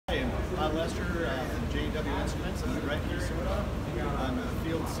Lester from JW Instruments in Brighton, Minnesota. I'm a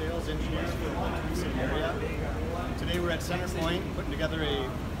field sales engineer for the Twin City area. Today we're at CenterPoint putting together a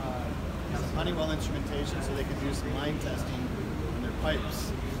Honeywell instrumentation so they can do some line testing on their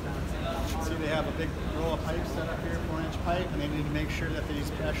pipes. See, they have a big row of pipes set up here, 4-inch pipe, and they need to make sure that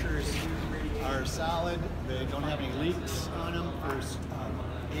these pressures are solid. They don't have any leaks on them for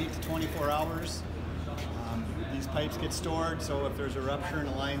 8 to 24 hours. These pipes get stored, so if there's a rupture in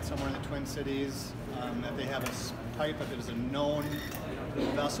a line somewhere in the Twin Cities, that they have a pipe that is a known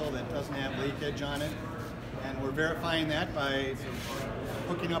vessel that doesn't have leakage on it. And we're verifying that by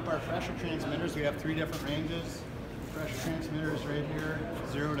hooking up our pressure transmitters. We have 3 different ranges. Pressure transmitters right here,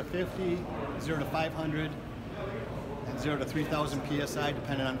 0 to 50, 0 to 500, and 0 to 3,000 PSI,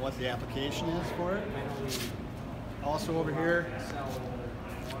 depending on what the application is for it. Also over here,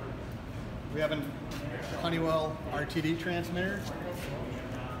 we have a Honeywell RTD transmitter.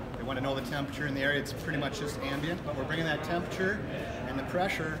 They want to know the temperature in the area. It's pretty much just ambient, but we're bringing that temperature and the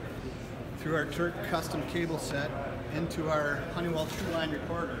pressure through our Turk custom cable set into our Honeywell Smartline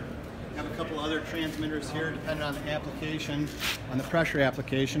Recorder. We have a couple other transmitters here, depending on the application. On the pressure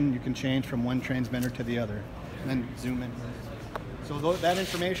application, you can change from one transmitter to the other. And then zoom in. So that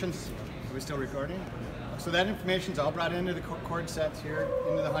information's, are we still recording? So that information's all brought into the cord sets here,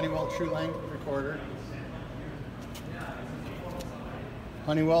 into the Honeywell TrueLine Recorder.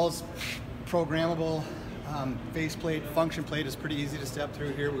 Honeywell's programmable faceplate, function plate is pretty easy to step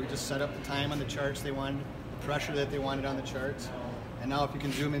through here. We just set up the time on the charts they wanted, the pressure that they wanted on the charts. And now if you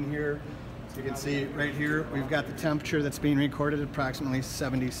can zoom in here, so you can see right here, we've got the temperature that's being recorded at approximately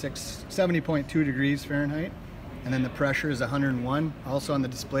 70.2 degrees Fahrenheit. And then the pressure is 101. Also on the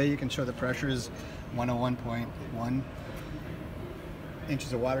display, you can show the pressure is 101.1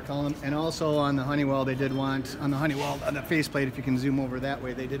 inches of water column. And also on the Honeywell, they did want, on the faceplate, if you can zoom over that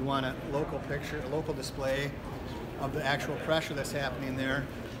way, they did want a local picture, a local display of the actual pressure that's happening there,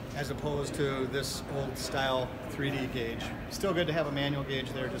 as opposed to this old style 3D gauge. Still good to have a manual gauge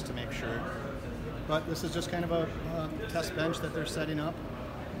there just to make sure. But this is just kind of a test bench that they're setting up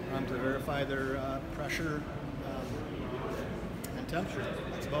to verify their pressure and temperature.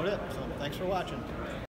 That's about it. So thanks for watching.